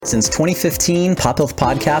Since 2015, Pop Health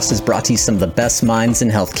Podcast has brought to you some of the best minds in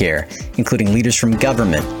healthcare, including leaders from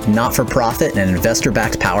government, not-for-profit, and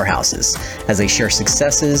investor-backed powerhouses, as they share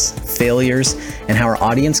successes, failures, and how our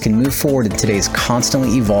audience can move forward in today's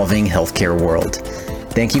constantly evolving healthcare world.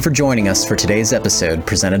 Thank you for joining us for today's episode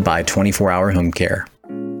presented by 24 Hour Home Care.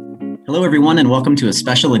 Hello, everyone, and welcome to a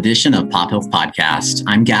special edition of Pop Health Podcast.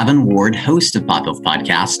 I'm Gavin Ward, host of Pop Health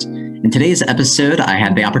Podcast. In today's episode, I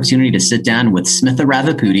had the opportunity to sit down with Smitha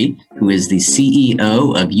Ravipudi, who is the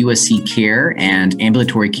CEO of USC Care and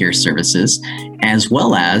Ambulatory Care Services, as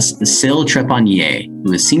well as Sil Trepanier,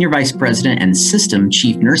 who is Senior Vice President and System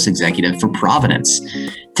Chief Nurse Executive for Providence.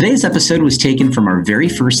 Today's episode was taken from our very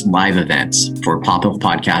first live event for Pop Health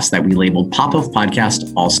Podcast that we labeled Pop Health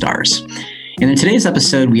Podcast All-Stars. And in today's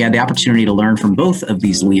episode, we had the opportunity to learn from both of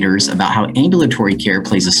these leaders about how ambulatory care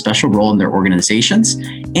plays a special role in their organizations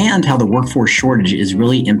and how the workforce shortage is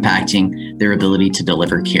really impacting their ability to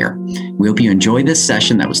deliver care. We hope you enjoy this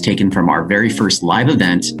session that was taken from our very first live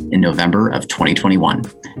event in November of 2021.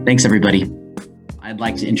 Thanks, everybody. I'd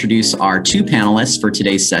like to introduce our two panelists for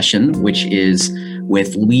today's session, which is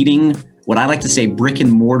with leading what I like to say brick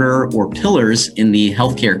and mortar or pillars in the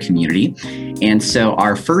healthcare community. And so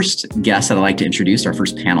our first guest that I'd like to introduce, our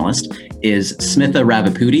first panelist, is Smitha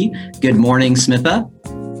Ravipudi. Good morning, Smitha.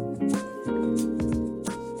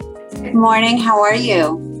 Good morning. How are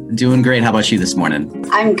you? Doing great. How about you this morning?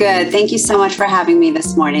 I'm good. Thank you so much for having me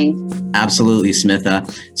this morning. Absolutely, Smitha.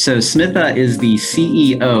 So Smitha is the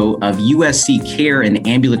CEO of USC Care and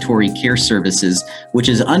Ambulatory Care Services, which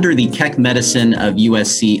is under the Keck Medicine of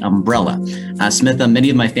USC umbrella. Smitha, many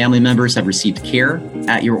of my family members have received care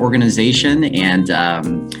at your organization, and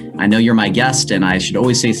I know you're my guest, and I should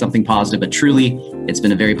always say something positive, but truly, it's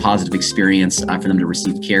been a very positive experience for them to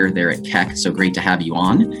receive care there at Keck. So great to have you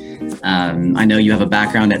on. I know you have a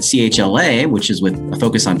background at CHLA, which is with a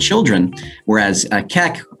focus on children, whereas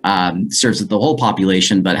Keck serves the whole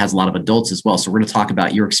population, but has a lot of adults as well. So we're going to talk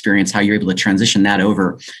about your experience, how you're able to transition that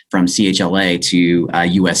over from CHLA to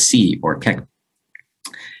USC or Keck.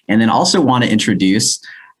 And then also want to introduce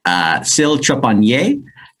Sil Trepanier,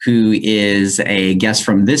 who is a guest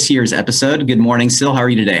from this year's episode. Good morning, Sil. How are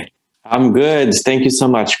you today? I'm good. Thank you so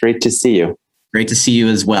much. Great to see you. Great to see you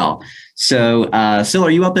as well. So, Sil, are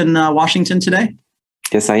you up in Washington today?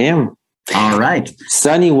 Yes, I am. All right.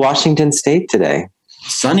 Sunny Washington State today.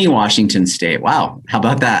 Sunny Washington State. Wow. How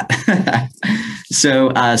about that?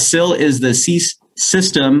 So, Sil is the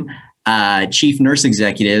System Chief Nurse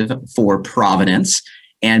Executive for Providence.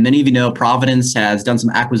 And many of you know Providence has done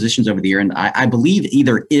some acquisitions over the year, and I believe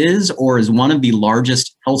either is or is one of the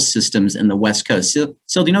largest health systems in the West Coast. Sil,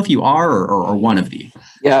 do you know if you are or one of the?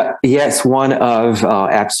 Yeah, yes, one of,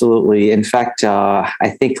 absolutely. In fact,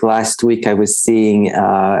 I think last week I was seeing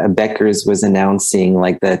Becker's was announcing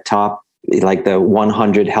like the top, like the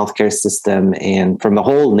 100 healthcare system, and from the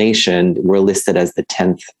whole nation, we're listed as the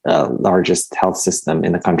 10th largest health system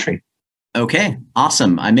in the country. Okay,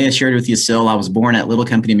 awesome. I may have shared with you, Sil, I was born at Little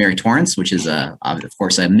Company Mary Torrance, which is, of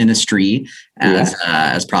course, a ministry,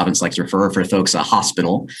 as Providence likes to refer for folks, a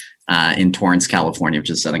hospital in Torrance, California, which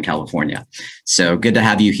is Southern California. So good to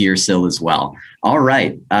have you here, Sil, as well. All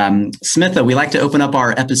right. Smitha, we like to open up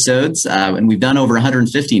our episodes, and we've done over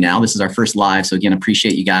 150 now. This is our first live. So again,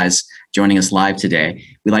 appreciate you guys joining us live today.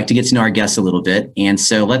 We like to get to know our guests a little bit. And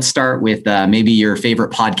so let's start with maybe your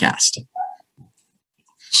favorite podcast.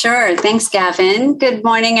 Sure. Thanks, Gavin. Good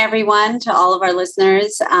morning, everyone, to all of our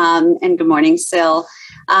listeners. And good morning, Sil.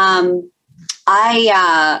 I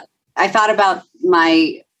thought about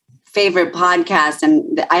my favorite podcast,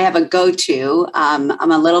 and I have a go-to. I'm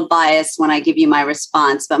a little biased when I give you my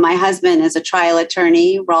response, but my husband is a trial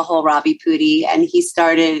attorney, Rahul Ravipudi, and he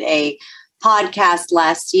started a podcast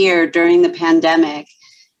last year during the pandemic.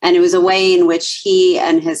 And it was a way in which he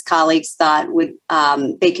and his colleagues thought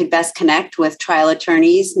they could best connect with trial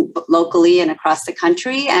attorneys locally and across the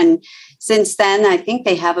country. And since then, I think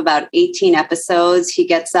they have about 18 episodes. He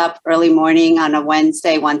gets up early morning on a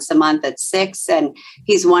Wednesday once a month at 6, and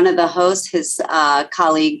he's one of the hosts. His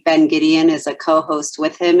colleague, Ben Gideon, is a co-host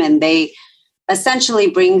with him, and they essentially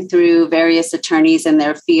bring through various attorneys in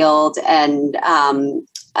their field and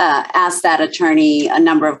ask that attorney a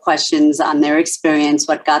number of questions on their experience,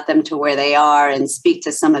 what got them to where they are, and speak to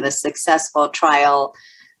some of the successful trial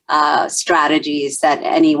strategies that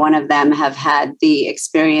any one of them have had the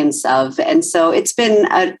experience of. And so it's been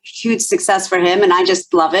a huge success for him. And I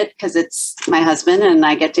just love it because it's my husband and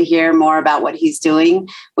I get to hear more about what he's doing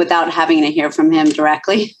without having to hear from him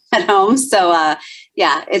directly at home. So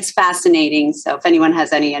yeah, it's fascinating. So if anyone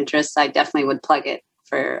has any interest, I definitely would plug it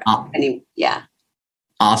for any. Yeah.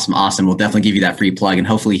 Awesome. Awesome. We'll definitely give you that free plug, and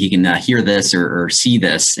hopefully he can hear this or see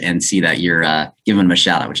this and see that you're giving him a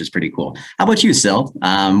shout out, which is pretty cool. How about you, Sil?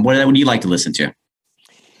 What do you like to listen to?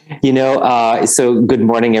 So good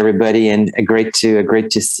morning, everybody, and great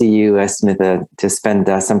to see you, Smith, to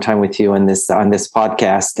spend some time with you on this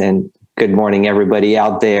podcast. And good morning, everybody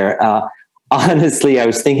out there. Honestly, I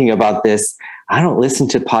was thinking about this. I don't listen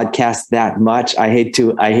to podcasts that much. I hate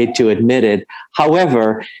to admit it.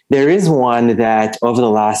 However, there is one that over the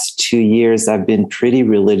last 2 years I've been pretty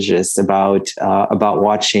religious about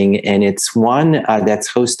watching, and it's one that's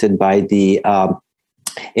hosted by the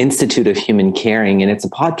Institute of Human Caring, and it's a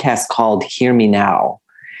podcast called Hear Me Now.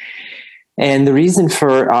 And the reason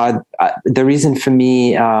for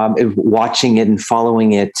me watching it and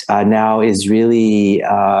following it now is really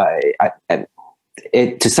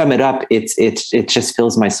to sum it up, it just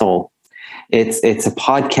fills my soul. It's a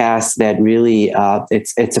podcast that really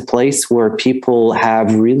it's a place where people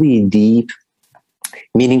have really deep,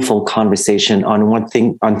 meaningful conversation on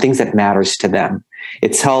things that matters to them.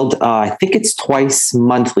 It's held, I think it's twice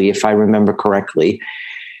monthly, if I remember correctly.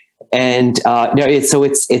 And it's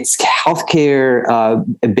healthcare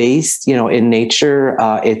based, in nature.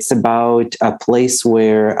 It's about a place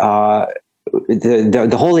where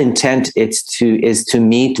the whole intent is to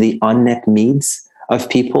meet the unmet needs of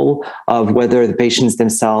people, of whether the patients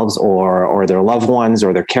themselves or their loved ones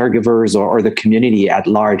or their caregivers or the community at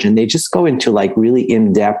large. And they just go into like really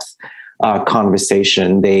in-depth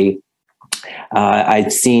conversation.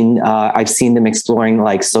 I've seen them exploring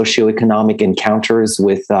like socioeconomic encounters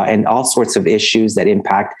with and all sorts of issues that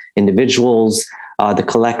impact individuals, the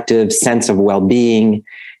collective sense of well-being.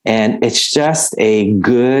 And it's just a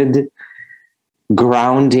good,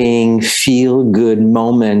 grounding, feel-good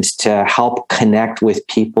moment to help connect with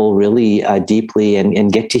people really deeply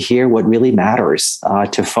and get to hear what really matters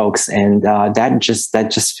to folks. And that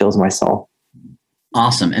just fills my soul.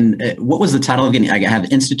 Awesome. And what was the title again? I have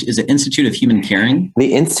is it Institute of Human Caring?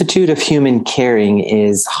 The Institute of Human Caring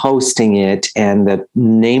is hosting it, and the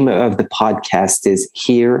name of the podcast is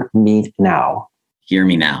Hear Me Now. Hear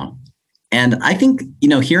Me Now. And I think,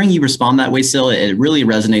 hearing you respond that way, Sil, it really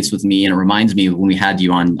resonates with me. And it reminds me of when we had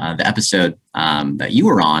you on the episode that you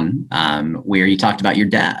were on, where you talked about your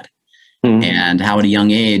dad. Mm-hmm. And how at a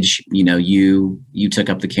young age, you took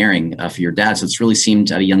up the caring for your dad. So it's really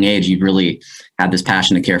seemed at a young age, you really had this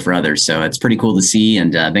passion to care for others. So it's pretty cool to see.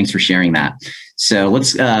 And thanks for sharing that. So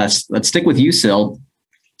let's stick with you, Sil.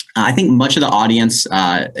 I think much of the audience,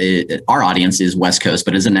 our audience is West Coast,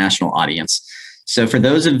 but is a national audience. So for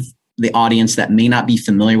those of the audience that may not be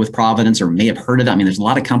familiar with Providence or may have heard of it, there's a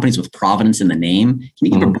lot of companies with Providence in the name. Can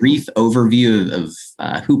you give a brief overview of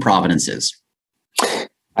who Providence is?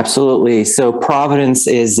 Absolutely. So Providence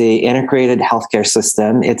is an integrated healthcare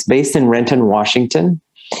system. It's based in Renton, Washington,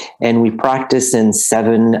 and we practice in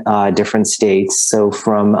 7 different states. So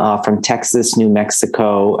from Texas, New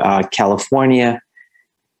Mexico, California,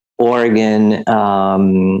 Oregon,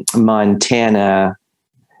 Montana,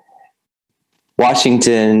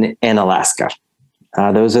 Washington, and Alaska.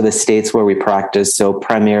 Those are the states where we practice. So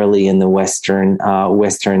primarily in the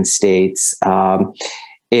western states.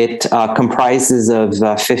 It comprises of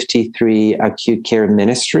 53 acute care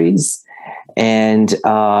ministries, and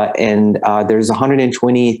there's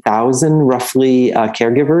 120,000 roughly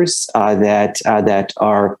caregivers that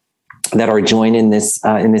are joined in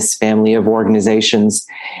this family of organizations,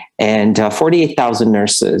 and 48,000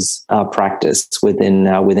 nurses practice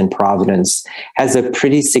within Providence. Has a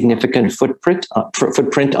pretty significant footprint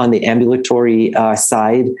on the ambulatory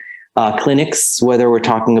side. Clinics, whether we're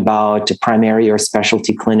talking about primary or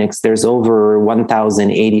specialty clinics, there's over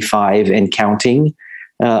 1,085 and counting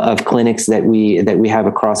of clinics that we have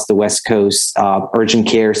across the West Coast, urgent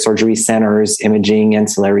care, surgery centers, imaging,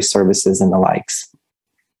 ancillary services, and the likes.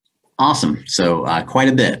 Awesome. So quite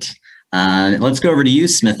a bit. Let's go over to you,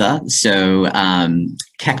 Smitha. So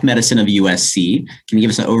Keck Medicine of USC. Can you give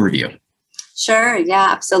us an overview? Sure. Yeah,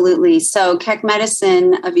 absolutely. So Keck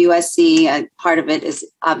Medicine of USC, part of it is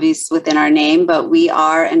obvious within our name, but we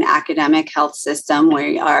are an academic health system.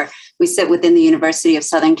 We sit within the University of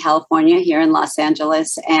Southern California here in Los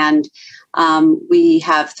Angeles, and we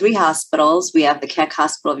have 3 hospitals. We have the Keck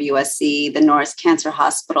Hospital of USC, the Norris Cancer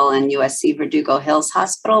Hospital, and USC Verdugo Hills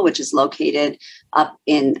Hospital, which is located up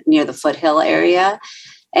near the Foothill area.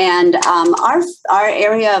 And our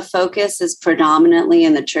area of focus is predominantly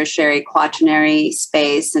in the tertiary quaternary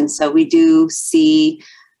space. And so we do see,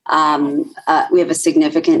 we have a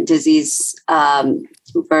significant disease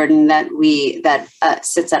burden that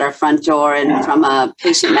sits at our front door. And from a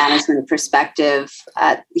patient management perspective,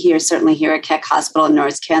 certainly here at Keck Hospital and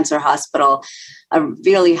Norris Cancer Hospital, a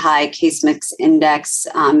really high case mix index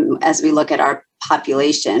as we look at our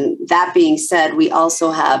population. That being said, we also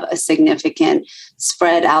have a significant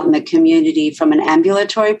spread out in the community from an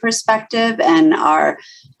ambulatory perspective and are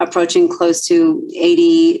approaching close to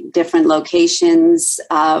 80 different locations,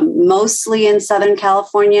 mostly in Southern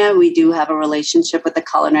California. We do have a relationship with the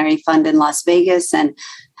Culinary Fund in Las Vegas and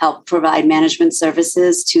help provide management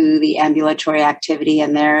services to the ambulatory activity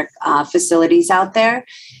and their facilities out there.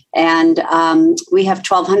 And we have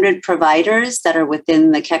 1,200 providers that are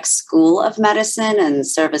within the Keck School of Medicine and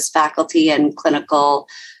serve as faculty and clinical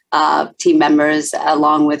team members,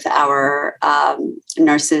 along with our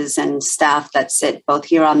nurses and staff that sit both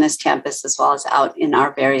here on this campus as well as out in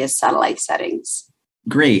our various satellite settings.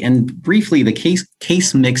 Great. And briefly, the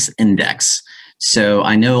case mix index. So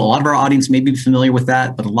I know a lot of our audience may be familiar with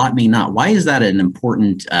that, but a lot may not. Why is that an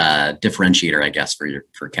important differentiator, I guess,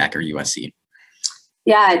 for Keck or USC?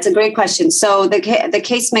 Yeah, it's a great question. So the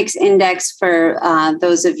case mix index for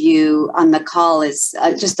those of you on the call is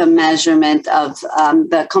just a measurement of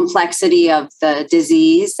the complexity of the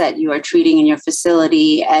disease that you are treating in your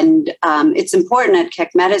facility. And it's important at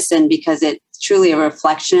Keck Medicine because it's truly a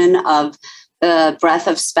reflection of the breadth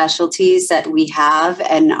of specialties that we have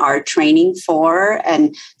and are training for,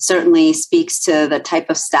 and certainly speaks to the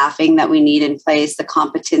type of staffing that we need in place, the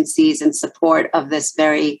competencies and support of this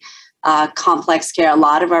very complex care. A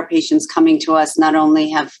lot of our patients coming to us not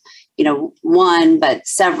only have, one, but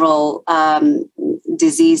several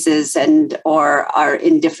diseases or are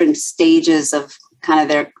in different stages of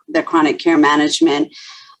kind of their chronic care management.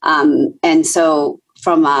 And so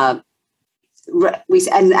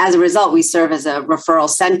and as a result, we serve as a referral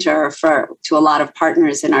center to a lot of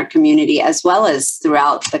partners in our community, as well as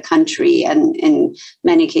throughout the country and in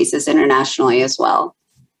many cases internationally as well.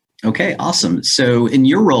 Okay, awesome. So in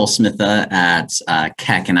your role, Smitha, at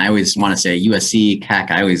Keck, and I always want to say USC,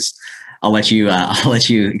 Keck, I'll let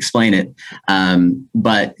you explain it.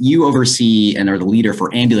 But you oversee and are the leader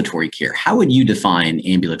for ambulatory care. How would you define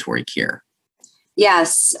ambulatory care?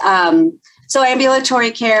 Yes. So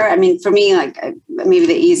ambulatory care, for me, maybe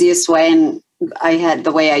the easiest way, and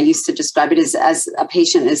the way I used to describe it is as a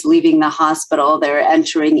patient is leaving the hospital, they're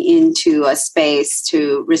entering into a space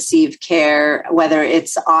to receive care, whether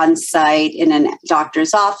it's on-site in a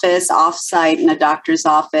doctor's office, off-site in a doctor's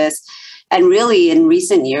office. And really in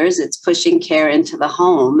recent years, it's pushing care into the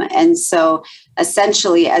home. And so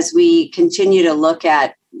essentially, as we continue to look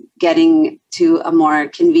at getting to a more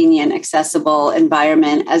convenient, accessible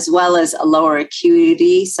environment, as well as a lower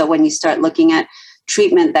acuity. So when you start looking at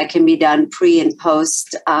treatment that can be done pre and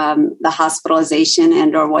post the hospitalization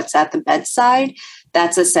and or what's at the bedside,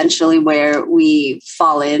 that's essentially where we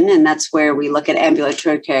fall in. And that's where we look at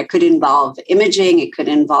ambulatory care. It could involve imaging. It could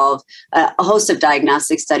involve a host of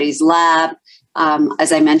diagnostic studies, lab,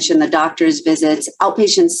 as I mentioned, the doctor's visits,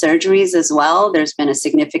 outpatient surgeries as well. There's been a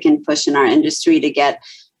significant push in our industry to get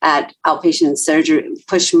at outpatient surgery,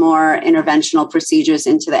 push more interventional procedures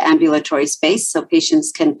into the ambulatory space so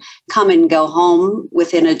patients can come and go home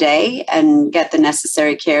within a day and get the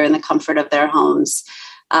necessary care in the comfort of their homes.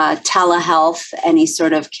 Telehealth, any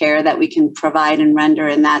sort of care that we can provide and render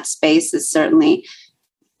in that space is certainly,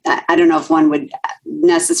 I don't know if one would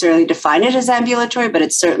necessarily define it as ambulatory, but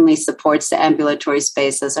it certainly supports the ambulatory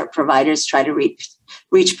space as our providers try to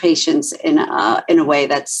reach patients in a way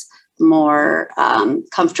that's more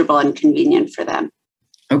comfortable and convenient for them.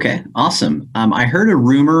 Okay, awesome. I heard a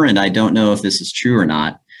rumor, and I don't know if this is true or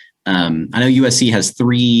not. I know USC has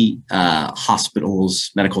 3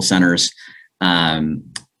 hospitals, medical centers.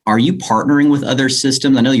 Are you partnering with other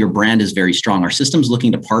systems? I know your brand is very strong. Are systems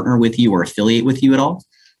looking to partner with you or affiliate with you at all?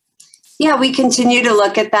 Yeah, we continue to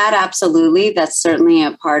look at that. Absolutely. That's certainly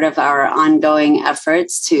a part of our ongoing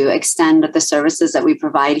efforts to extend the services that we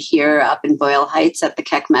provide here up in Boyle Heights at the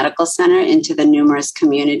Keck Medical Center into the numerous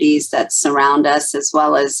communities that surround us, as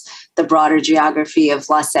well as the broader geography of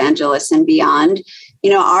Los Angeles and beyond.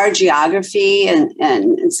 Our geography,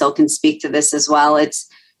 and Sil can speak to this as well,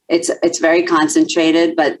 it's very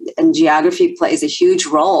concentrated, and geography plays a huge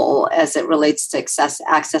role as it relates to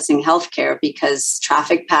accessing healthcare, because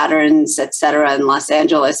traffic patterns, et cetera, in Los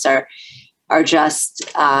Angeles are just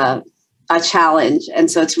a challenge.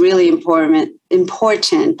 And so it's really important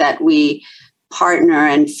that we partner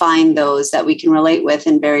and find those that we can relate with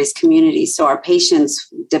in various communities, so our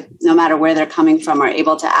patients, no matter where they're coming from, are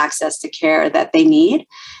able to access the care that they need.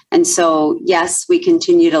 And so, yes, we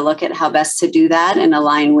continue to look at how best to do that and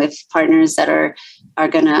align with partners that are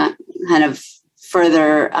going to kind of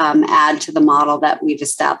further add to the model that we've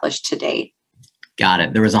established to date. Got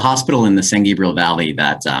it. There was a hospital in the San Gabriel Valley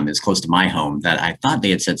that is close to my home that I thought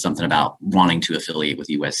they had said something about wanting to affiliate with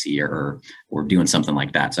USC or doing something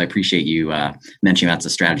like that. So I appreciate you mentioning that's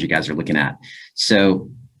a strategy you guys are looking at.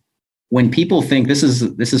 So when people think this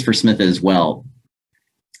is for Smith as well.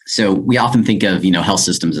 So we often think of health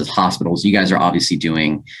systems as hospitals. You guys are obviously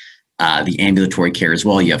doing the ambulatory care as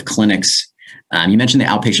well. You have clinics. You mentioned the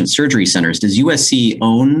outpatient surgery centers. Does USC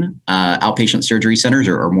own outpatient surgery centers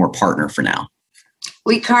or more partner for now?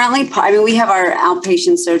 We we have our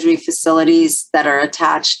outpatient surgery facilities that are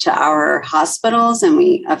attached to our hospitals, and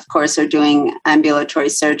we, of course, are doing ambulatory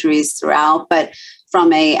surgeries throughout. But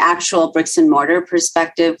from a actual bricks and mortar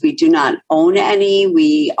perspective, we do not own any.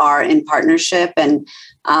 We are in partnership, and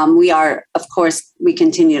we are, of course, we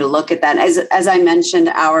continue to look at that. As I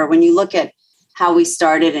mentioned, when you look at how we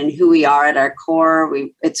started and who we are at our core,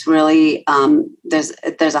 it's really there's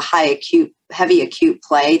a heavy acute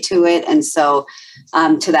play to it, and so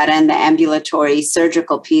to that end, the ambulatory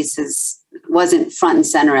surgical piece wasn't front and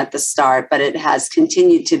center at the start, but it has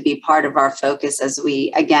continued to be part of our focus as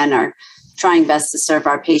we again are trying best to serve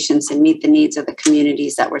our patients and meet the needs of the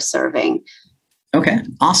communities that we're serving. Okay,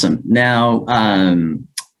 awesome. Now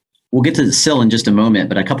we'll get to Sil in just a moment,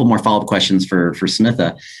 but a couple more follow-up questions for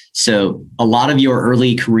Smitha. So a lot of your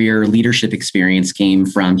early career leadership experience came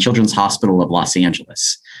from Children's Hospital of Los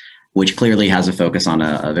Angeles, which clearly has a focus on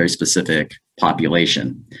a very specific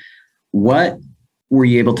population. What were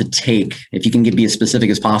you able to take, if you can be as specific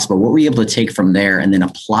as possible, what were you able to take from there and then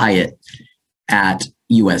apply it at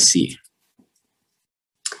USC?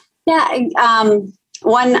 Yeah,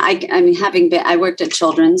 I worked at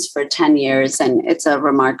Children's for 10 years, and it's a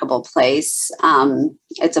remarkable place.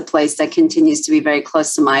 It's a place that continues to be very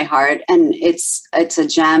close to my heart, and it's a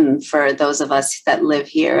gem for those of us that live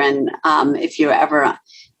here. And if you're ever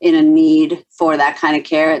in a need for that kind of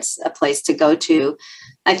care, it's a place to go to.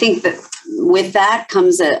 I think that with that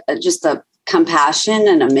comes just a compassion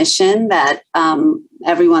and a mission that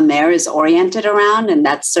everyone there is oriented around, and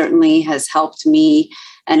that certainly has helped me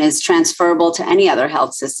and is transferable to any other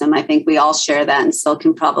health system. I think we all share that, and still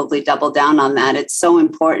can probably double down on that. It's so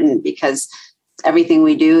important because everything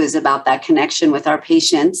we do is about that connection with our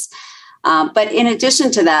patients. But in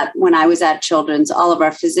addition to that, when I was at Children's, all of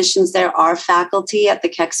our physicians there are faculty at the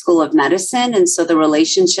Keck School of Medicine. And so the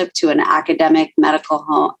relationship to an academic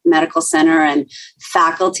medical center and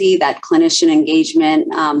faculty, that clinician engagement,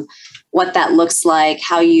 what that looks like,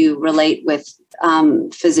 how you relate with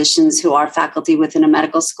physicians who are faculty within a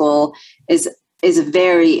medical school is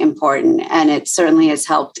very important. And it certainly has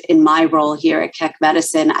helped in my role here at Keck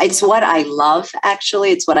Medicine. It's what I love, actually.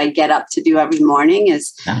 It's what I get up to do every morning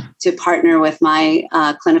is to partner with my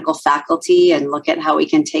clinical faculty and look at how we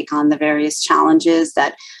can take on the various challenges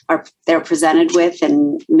that they're presented with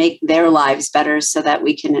and make their lives better so that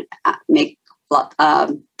we can make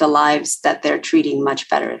the lives that they're treating much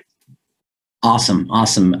better. Awesome.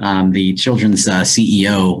 The Children's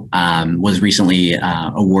CEO was recently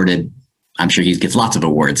awarded. I'm sure he gets lots of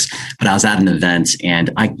awards, but I was at an event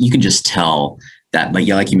and you can just tell that,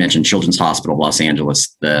 like you mentioned, Children's Hospital of Los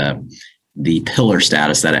Angeles, the pillar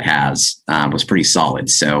status that it has was pretty solid.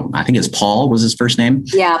 So I think it's Paul was his first name.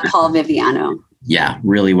 Yeah, Paul Viviano. Yeah,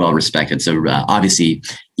 really well respected. So obviously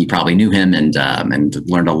you probably knew him and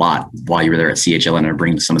learned a lot while you were there at CHLN and are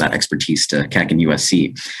bringing some of that expertise to Keck and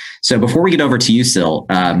USC. So before we get over to you, Sil,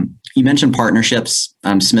 you mentioned partnerships,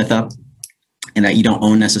 Smitha, and that you don't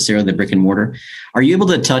own necessarily the brick and mortar. Are you able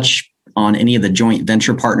to touch on any of the joint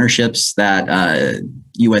venture partnerships that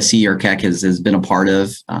USC or Keck has been a part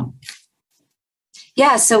of?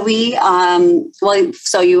 Yeah, so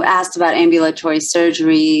so you asked about ambulatory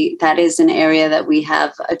surgery. That is an area that we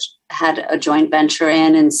have had a joint venture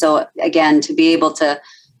in. And so again, to be able to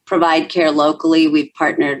provide care locally, we've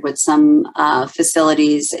partnered with some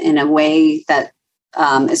facilities in a way that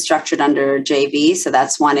is structured under JV. So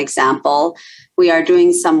that's one example. We are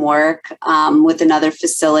doing some work with another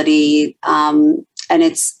facility, and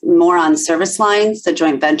it's more on service lines. The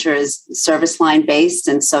joint venture is service line based,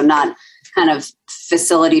 and so not kind of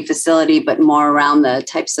facility, but more around the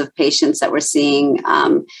types of patients that we're seeing,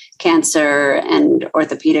 cancer and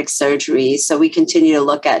orthopedic surgery. So we continue to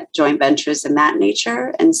look at joint ventures in that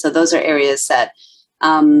nature. And so those are areas that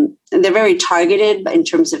they're very targeted in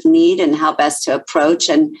terms of need and how best to approach.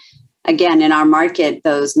 And again, in our market,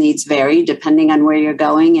 those needs vary depending on where you're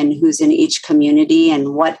going and who's in each community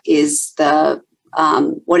and what are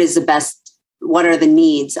the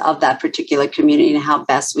needs of that particular community and how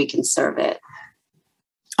best we can serve it.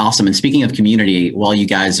 Awesome. And speaking of community, while you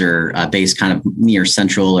guys are based kind of near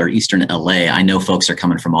central or eastern LA, I know folks are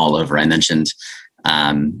coming from all over. I mentioned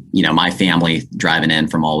My family driving in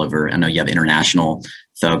from all over. I know you have international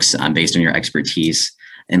folks based on your expertise.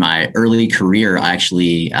 In my early career, I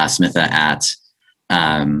actually, Smitha,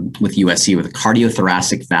 with USC with a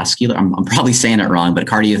cardiothoracic vascular, I'm probably saying it wrong, but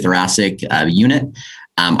cardiothoracic unit.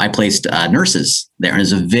 I placed nurses there, and it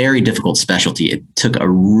was a very difficult specialty. It took a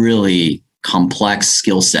really complex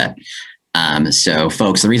skill set. So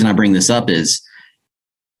folks, the reason I bring this up is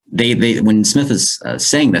they when Smith is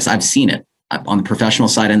saying this, I've seen it on the professional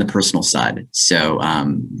side and the personal side. So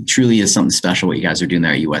truly is something special what you guys are doing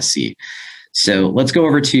there at USC. So let's go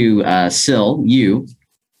over to Sil, you.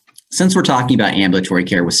 Since we're talking about ambulatory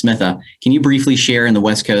care with Smitha, can you briefly share in the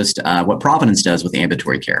West Coast what Providence does with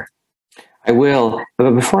ambulatory care? I will.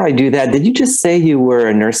 But before I do that, did you just say you were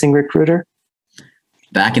a nursing recruiter?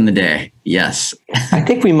 Back in the day, yes. I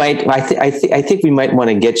think we might. I think we might want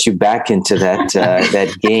to get you back into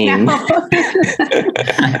that game.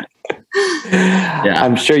 Yeah.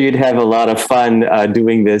 I'm sure you'd have a lot of fun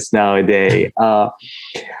doing this nowadays.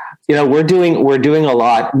 We're doing a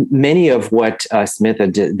lot. Many of what Smith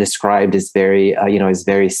described is very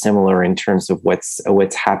similar in terms of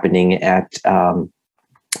what's happening at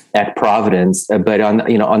Providence. But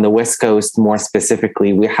on the West Coast, more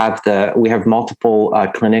specifically, we have multiple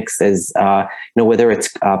clinics, as whether it's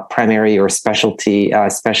primary or specialty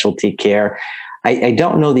care. I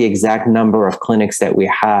don't know the exact number of clinics that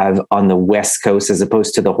we have on the West Coast as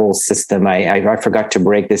opposed to the whole system. I forgot to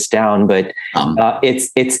break this down, but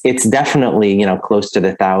it's definitely close to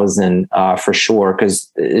the 1,000 for sure.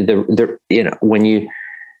 Because I'd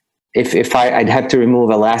have to remove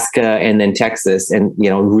Alaska and then Texas, and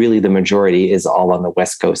really the majority is all on the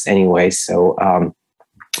West Coast anyway. So a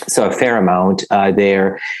fair amount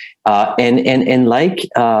there. And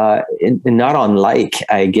not unlike,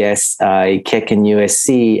 I guess, Keck and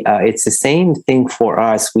USC, it's the same thing for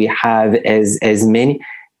us. We have as many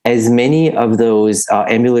of those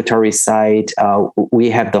ambulatory site.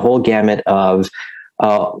 We have the whole gamut of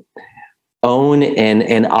own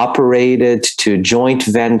and operated to joint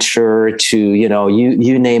venture to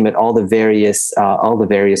you name it, all the various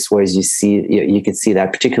ways you can see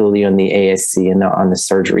that, particularly on the ASC and on the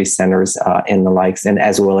surgery centers and the likes, and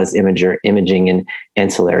as well as imaging and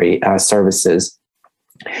ancillary services.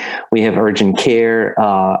 We have urgent care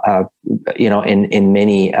in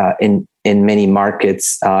many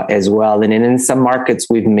markets as well, and in some markets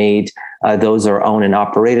we've made those are owned and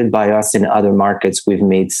operated by us. In other markets, we've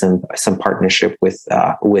made some partnership with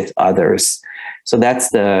others. So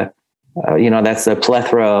that's the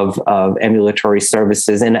plethora of ambulatory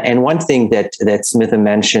services. And one thing that Smitha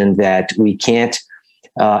mentioned that we can't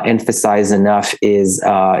emphasize enough is,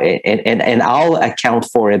 and I'll account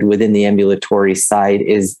for it within the ambulatory side,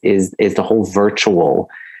 is the whole virtual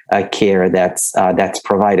care that's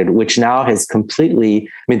provided, which now has completely,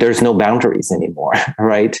 there's no boundaries anymore,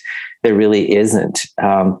 right? There really isn't.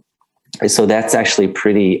 So that's actually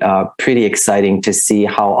pretty exciting to see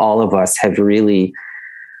how all of us have really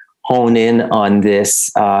honed in on this,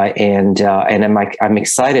 and I'm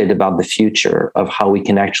excited about the future of how we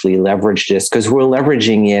can actually leverage this, because we're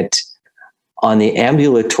leveraging it on the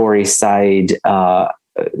ambulatory side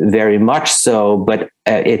very much so, but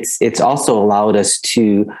it's also allowed us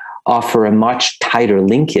to offer a much tighter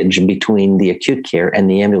linkage between the acute care and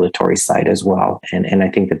the ambulatory side as well. And I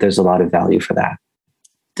think that there's a lot of value for that.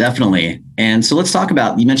 Definitely. And so let's talk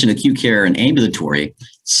about, you mentioned acute care and ambulatory.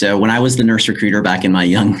 So when I was the nurse recruiter back in my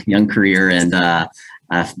young career, and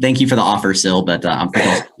thank you for the offer, Sil, but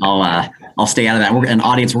I'll stay out of that. And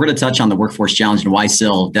audience, we're going to touch on the workforce challenge and why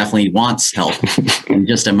Sil definitely wants help in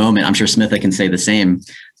just a moment. I'm sure Smitha can say the same.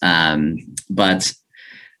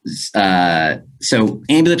 So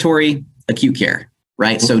ambulatory acute care,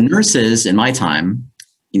 right? Mm-hmm. So nurses in my time,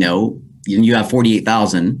 you have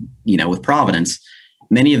 48,000, with Providence.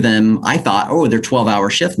 Many of them, I thought, they're 12-hour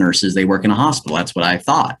shift nurses. They work in a hospital. That's what I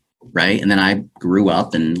thought, right? And then I grew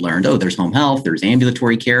up and learned, there's home health, there's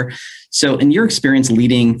ambulatory care. So in your experience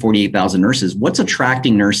leading 48,000 nurses, what's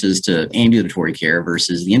attracting nurses to ambulatory care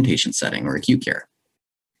versus the inpatient setting or acute care?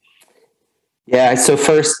 Yeah. So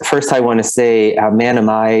first I want to say, man, am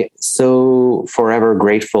I so forever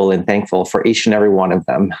grateful and thankful for each and every one of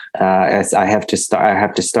them. As I have to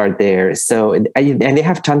start there. So, and they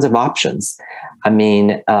have tons of options.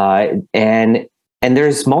 And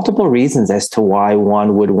there's multiple reasons as to why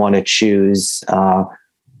one would want to choose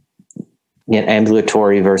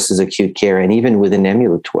ambulatory versus acute care. And even within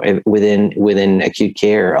ambulatory, within acute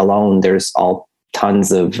care alone, there's all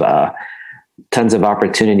tons of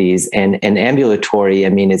opportunities, and ambulatory,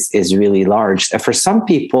 is really large. For some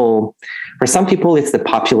people, it's the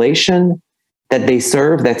population that they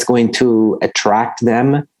serve that's going to attract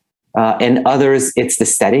them. And others, it's the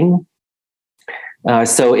setting.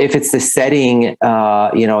 So if it's the setting,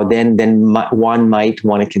 then one might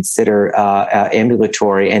want to consider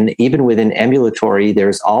ambulatory. And even within ambulatory,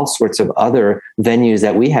 there's all sorts of other venues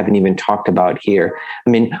that we haven't even talked about here.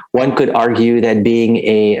 I mean, one could argue that being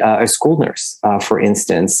a school nurse, for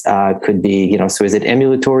instance, could be, so is it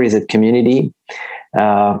ambulatory? Is it community?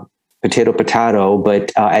 Potato,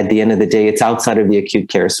 but at the end of the day, it's outside of the acute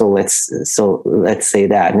care. So let's say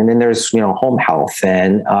that. And then there's, home health.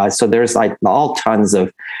 And so there's like all tons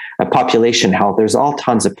of population health. There's all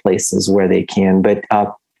tons of places where they can, but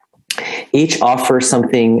each offers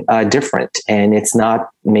something different, and it's not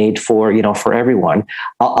made for everyone.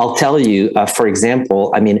 I'll tell you, for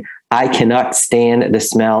example, I mean, I cannot stand the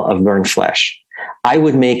smell of burned flesh. I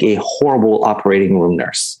would make a horrible operating room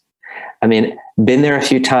nurse. I mean, been there a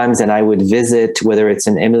few times, and I would visit, whether it's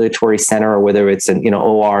an ambulatory center or whether it's an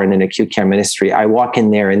OR in an acute care ministry. I walk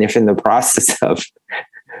in there, and if in the process of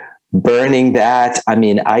burning that, I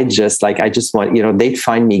mean, I just want, they'd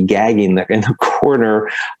find me gagging in the corner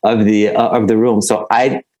of the room. So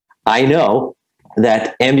I know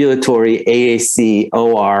that ambulatory, AAC,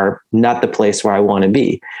 OR, not the place where I want to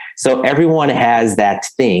be. So everyone has that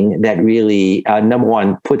thing that really, number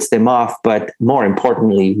one, puts them off, but more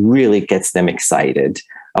importantly, really gets them excited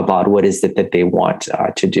about what is it that they want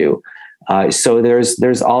to do. So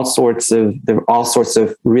there's all sorts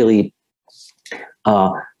of really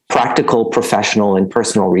practical, professional, and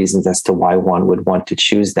personal reasons as to why one would want to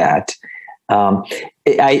choose that.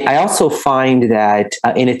 I also find that,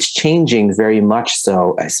 and it's changing very much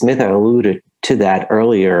so, Smitha alluded to that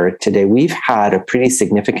earlier today, we've had a pretty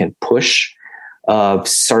significant push of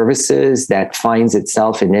services that finds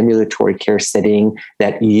itself in ambulatory care setting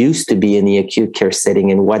that used to be in the acute care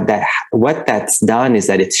setting. And what that's done is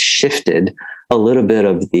that it's shifted a little bit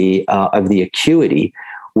of the acuity,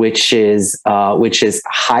 which is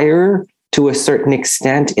higher to a certain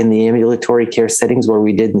extent in the ambulatory care settings where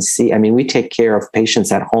we didn't see. I mean, we take care of patients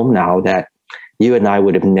at home now that you and I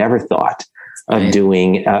would have never thought of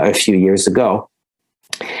doing a few years ago.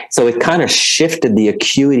 So it kind of shifted the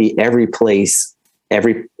acuity every place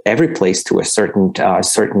to a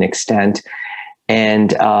certain extent.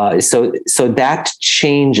 And so that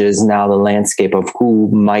changes now the landscape of who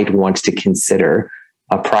might want to consider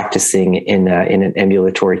practicing in an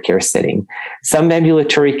ambulatory care setting. Some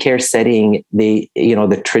ambulatory care setting, the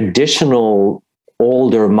traditional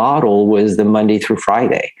older model was the Monday through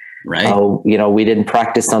Friday. Right. We didn't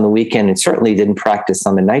practice on the weekend and certainly didn't practice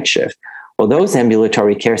on the night shift. Well, those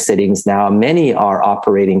ambulatory care settings now, many are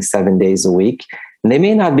operating 7 days a week. And they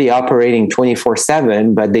may not be operating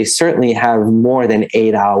 24/7, but they certainly have more than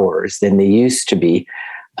 8 hours than they used to be.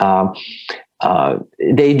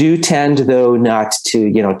 They do tend, though, not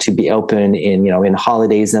to be open in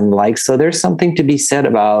holidays and like. So there's something to be said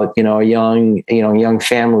about a young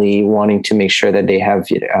family wanting to make sure that they have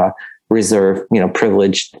reserved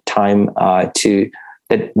privileged time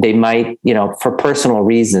that they might for personal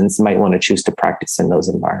reasons might want to choose to practice in those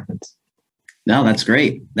environments. No, that's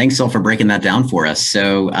great. Thanks, Sil, for breaking that down for us.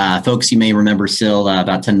 So, folks, you may remember Sil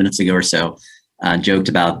about 10 minutes ago or so. Joked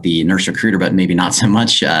about the nurse recruiter, but maybe not so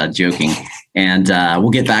much joking. And we'll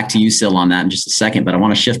get back to you, Sil, on that in just a second. But I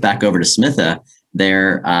want to shift back over to Smitha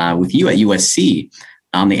there with you at USC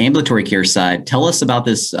on the ambulatory care side. Tell us about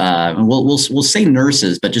this. We'll say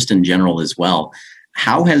nurses, but just in general as well.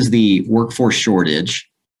 How has the workforce shortage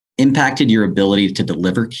impacted your ability to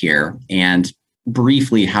deliver care? And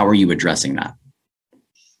briefly, how are you addressing that?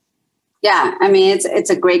 Yeah, I mean, it's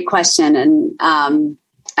a great question. And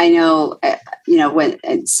I know,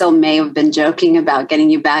 when Sil may have been joking about getting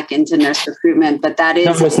you back into nurse recruitment, but that is...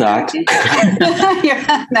 No, it's not.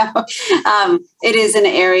 No, it is an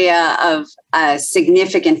area of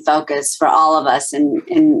significant focus for all of us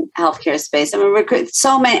in healthcare space.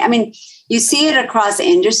 I mean, you see it across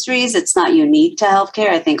industries. It's not unique to healthcare.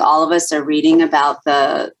 I think all of us are reading about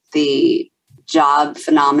the job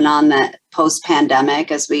phenomenon that post-pandemic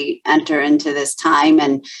as we enter into this time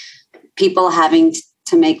and people having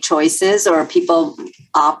to make choices or people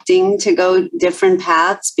opting to go different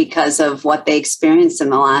paths because of what they experienced in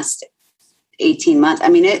the last 18 months. I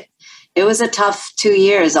mean, it was a tough 2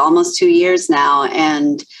 years, almost 2 years now.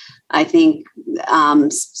 And I think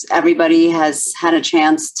everybody has had a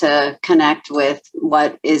chance to connect with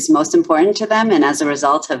what is most important to them. And as a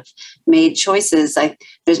result have made choices.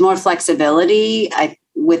 There's more flexibility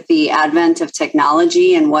with the advent of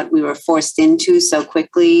technology and what we were forced into so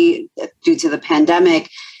quickly due to the pandemic.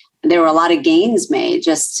 there were a lot of gains made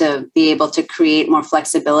just to be able to create more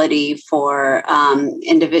flexibility for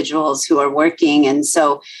individuals who are working. And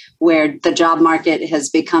so where the job market has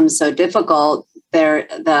become so difficult,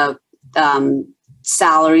 the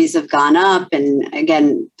salaries have gone up, and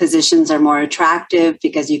again, positions are more attractive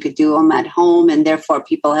because you could do them at home, and therefore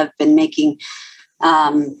people have been making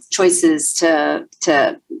choices to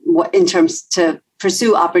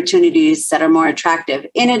pursue opportunities that are more attractive,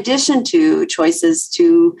 in addition to choices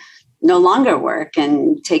to no longer work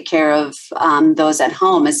and take care of those at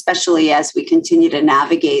home, especially as we continue to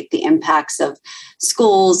navigate the impacts of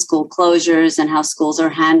school closures, and how schools are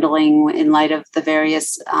handling in light of the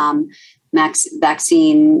various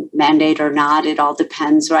vaccine mandate or not. It all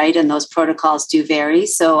depends, right? And those protocols do vary.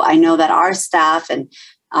 So I know that our staff, and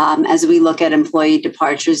as we look at employee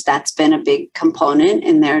departures, that's been a big component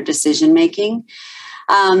in their decision making.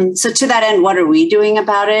 So to that end, what are we doing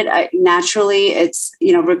about it? Naturally, it's,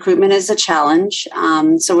 recruitment is a challenge.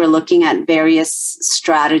 So we're looking at various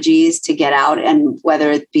strategies to get out, and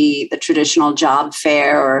whether it be the traditional job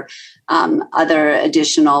fair or other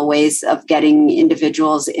additional ways of getting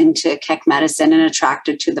individuals into Keck Medicine and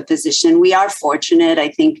attracted to the position. We are fortunate. I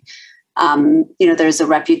think, there's a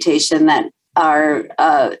reputation that our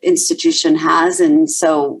institution has. And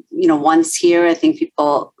so, once here, I think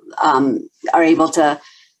people are able to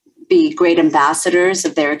be great ambassadors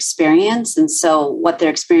of their experience. And so what their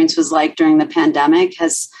experience was like during the pandemic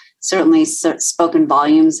has certainly spoken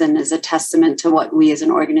volumes and is a testament to what we as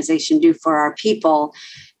an organization do for our people.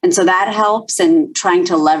 And so that helps, and trying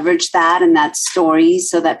to leverage that and that story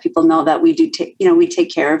so that people know that we do we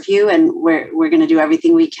take care of you, and we're going to do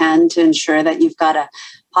everything we can to ensure that you've got a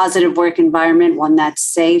positive work environment, one that's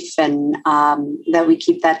safe, and that we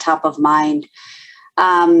keep that top of mind.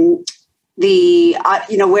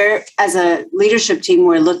 We're, as a leadership team,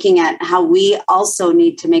 we're looking at how we also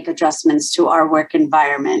need to make adjustments to our work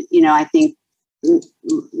environment. I think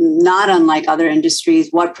not unlike other industries,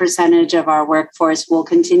 what percentage of our workforce will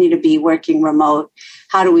continue to be working remote?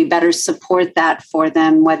 How do we better support that for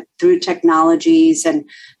them? What through technologies, and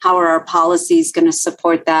how are our policies going to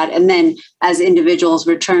support that? And then as individuals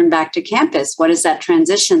return back to campus, what is that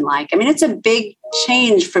transition like? I mean, it's a big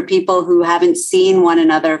change for people who haven't seen one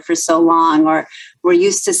another for so long, or we're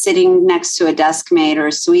used to sitting next to a desk mate or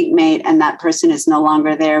a suite mate, and that person is no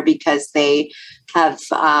longer there because they have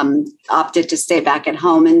opted to stay back at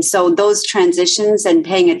home. And so those transitions and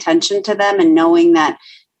paying attention to them and knowing that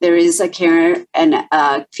there is a care and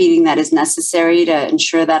feeding that is necessary to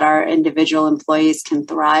ensure that our individual employees can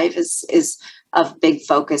thrive is of big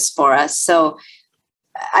focus for us. So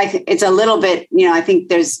it's a little bit, I think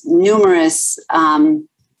there's numerous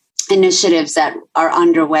initiatives that are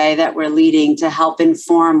underway that we're leading to help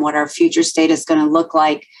inform what our future state is going to look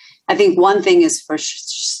like. I think one thing is for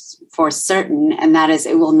certain, and that is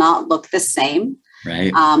it will not look the same.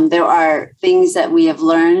 Right. There are things that we have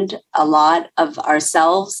learned a lot of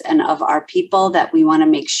ourselves and of our people that we want to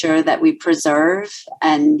make sure that we preserve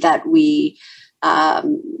and that we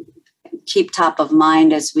keep top of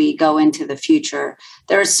mind as we go into the future.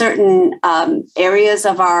 There are certain areas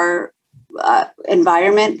of our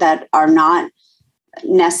environment that are not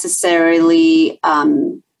necessarily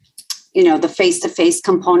the face-to-face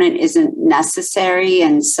component isn't necessary.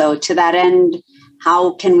 And so to that end,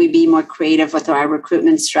 how can we be more creative with our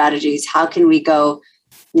recruitment strategies? How can we go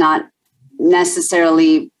not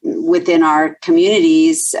necessarily within our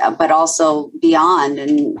communities, but also beyond,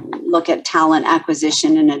 and look at talent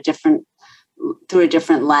acquisition through a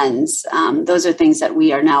different lens? Those are things that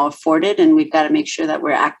we are now afforded, and we've got to make sure that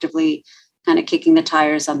we're actively kind of kicking the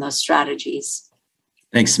tires on those strategies.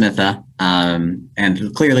 Thanks, Smitha.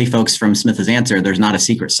 And clearly, folks, from Smitha's answer, there's not a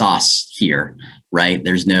secret sauce here, right?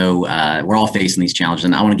 There's no, we're all facing these challenges.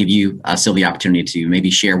 And I want to give you, Sylvia, the opportunity to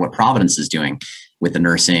maybe share what Providence is doing with the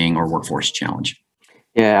nursing or workforce challenge.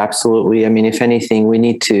 Yeah, absolutely. I mean, if anything, we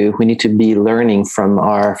need to be learning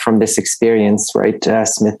from this experience, right,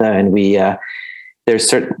 Smitha? And there's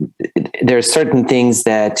certain things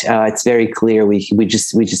that it's very clear we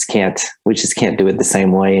just can't do it the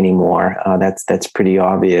same way anymore. That's pretty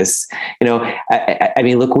obvious. I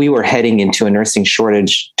mean, look, we were heading into a nursing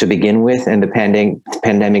shortage to begin with, and the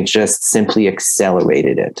pandemic just simply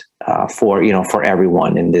accelerated it for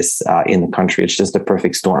everyone in the country. It's just a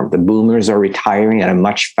perfect storm. The boomers are retiring at a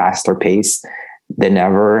much faster pace than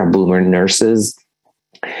ever. Boomer nurses.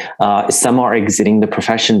 Some are exiting the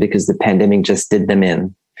profession because the pandemic just did them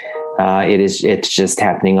in. It's just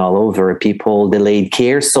happening all over. People delayed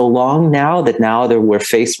care so long now that we're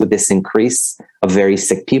faced with this increase of very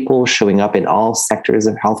sick people showing up in all sectors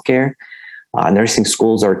of healthcare. Nursing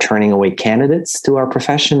schools are turning away candidates to our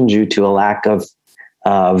profession due to a lack of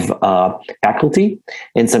faculty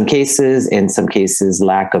in some cases,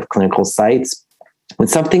 lack of clinical sites.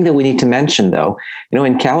 It's something that we need to mention, though.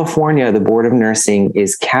 In California, the Board of Nursing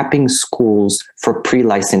is capping schools for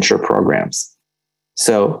pre-licensure programs.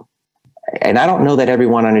 So, and I don't know that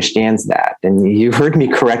everyone understands that. And you heard me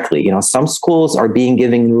correctly. Some schools are being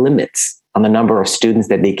given limits on the number of students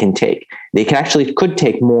that they can take. They could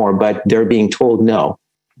take more, but they're being told no.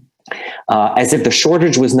 As if the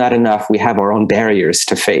shortage was not enough, we have our own barriers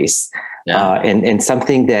to face. Yeah. And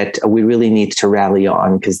something that we really need to rally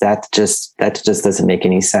on, because that just doesn't make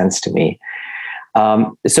any sense to me.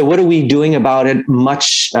 So what are we doing about it?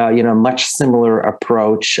 Much similar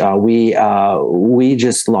approach. We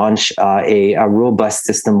just launched a robust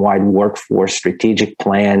system-wide workforce strategic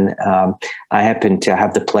plan. I happen to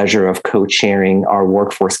have the pleasure of co-chairing our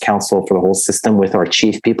workforce council for the whole system with our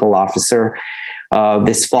chief people officer.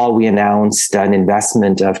 This fall, we announced an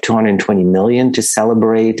investment of $220 million to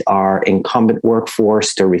celebrate our incumbent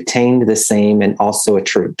workforce, to retain the same, and also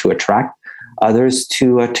to attract others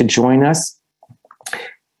to join us.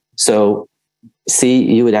 So,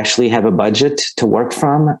 you would actually have a budget to work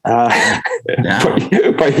from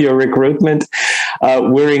for your recruitment.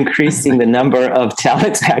 We're increasing the number of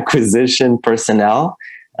talent acquisition personnel.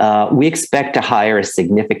 We expect to hire a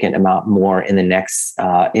significant amount more in the next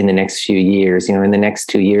few years. In the next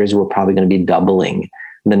 2 years, we're probably going to be doubling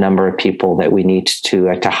the number of people that we need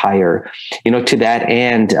to hire. To that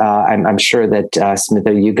end, I'm sure that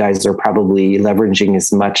Smitha, you guys are probably leveraging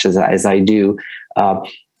as much as I do.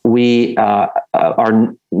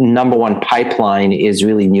 Our number one pipeline is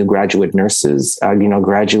really new graduate nurses,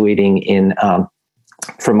 graduating in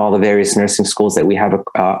from all the various nursing schools that we have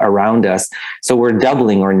around us. So we're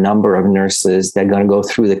doubling our number of nurses that are going to go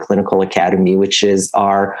through the clinical academy, which is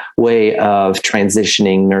our way of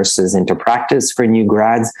transitioning nurses into practice for new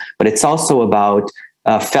grads. But it's also about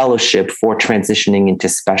fellowship for transitioning into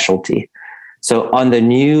specialty. So on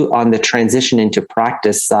the transition into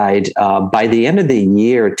practice side, by the end of the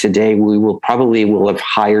year today, we will have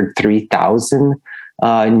hired 3,000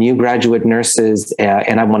 new graduate nurses,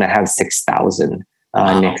 and I want to have 6,000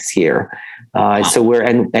 next year. So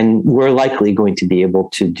we're likely going to be able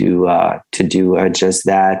to do just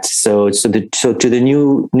that. So to the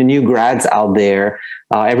new grads out there,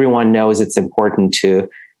 everyone knows it's important to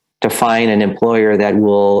find an employer that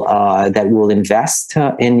will invest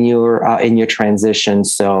in your transition.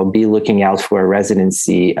 So be looking out for a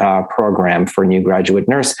residency program for new graduate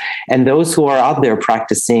nurse. And those who are out there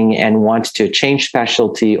practicing and want to change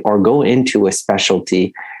specialty or go into a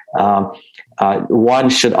specialty, one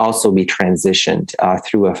should also be transitioned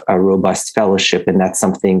through a robust fellowship, and that's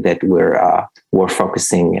something that we're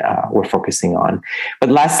focusing on. But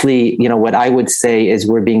lastly, what I would say is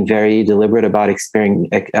we're being very deliberate about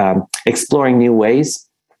exploring new ways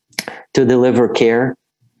to deliver care,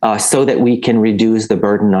 so that we can reduce the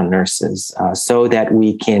burden on nurses, so that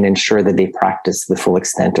we can ensure that they practice the full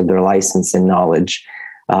extent of their license and knowledge.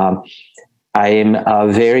 I am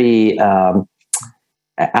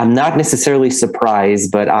I'm not necessarily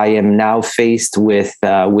surprised, but I am now faced with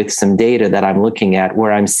some data that I'm looking at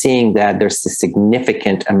where I'm seeing that there's a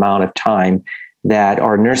significant amount of time that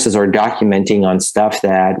our nurses are documenting on stuff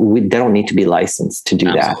that they don't need to be licensed to do.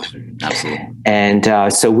 Absolutely. That. Absolutely. And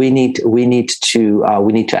so we need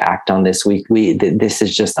to act on this. This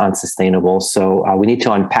is just unsustainable. So we need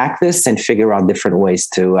to unpack this and figure out different ways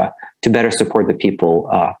to better support the people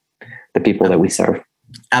that we serve.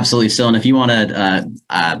 Absolutely, Sil. And if you want to,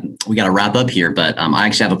 we got to wrap up here, but I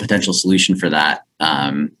actually have a potential solution for that.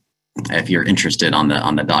 If you're interested on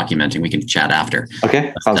the documenting, we can chat after.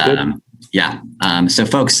 Okay, sounds good. Yeah. So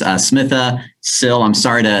folks, Smitha, Sil, I'm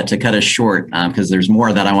sorry to cut us short because there's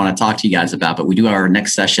more that I want to talk to you guys about, but we do have our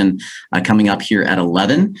next session coming up here at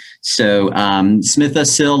 11. So Smitha,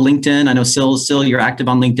 Sil, LinkedIn. I know Sil, you're active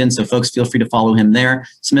on LinkedIn, so folks feel free to follow him there.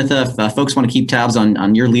 Smitha, if folks want to keep tabs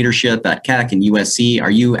on your leadership at Keck and USC,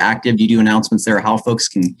 are you active? Do you do announcements there? How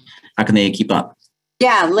can they keep up?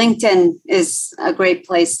 Yeah, LinkedIn is a great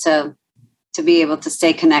place to be able to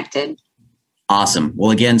stay connected. Awesome.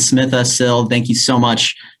 Well, again, Smitha, Sil, thank you so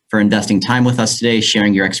much for investing time with us today,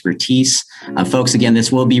 sharing your expertise. Folks, again,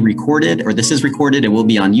 this is recorded. It will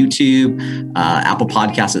be on YouTube, Apple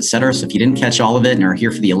Podcasts, etc. So if you didn't catch all of it and are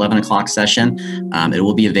here for the 11 o'clock session, it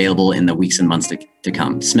will be available in the weeks and months to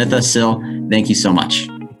come. Smitha, Sil, thank you so much.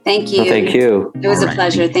 Thank you. Well, thank you. It was a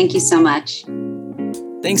pleasure. Thank you so much.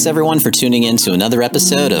 Thanks everyone for tuning in to another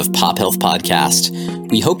episode of Pop Health Podcast.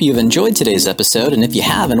 We hope you've enjoyed today's episode, and if you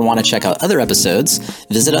have and want to check out other episodes,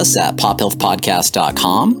 visit us at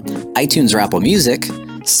pophealthpodcast.com, iTunes or Apple Music,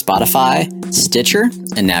 Spotify, Stitcher,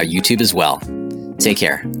 and now YouTube as well. Take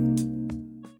care.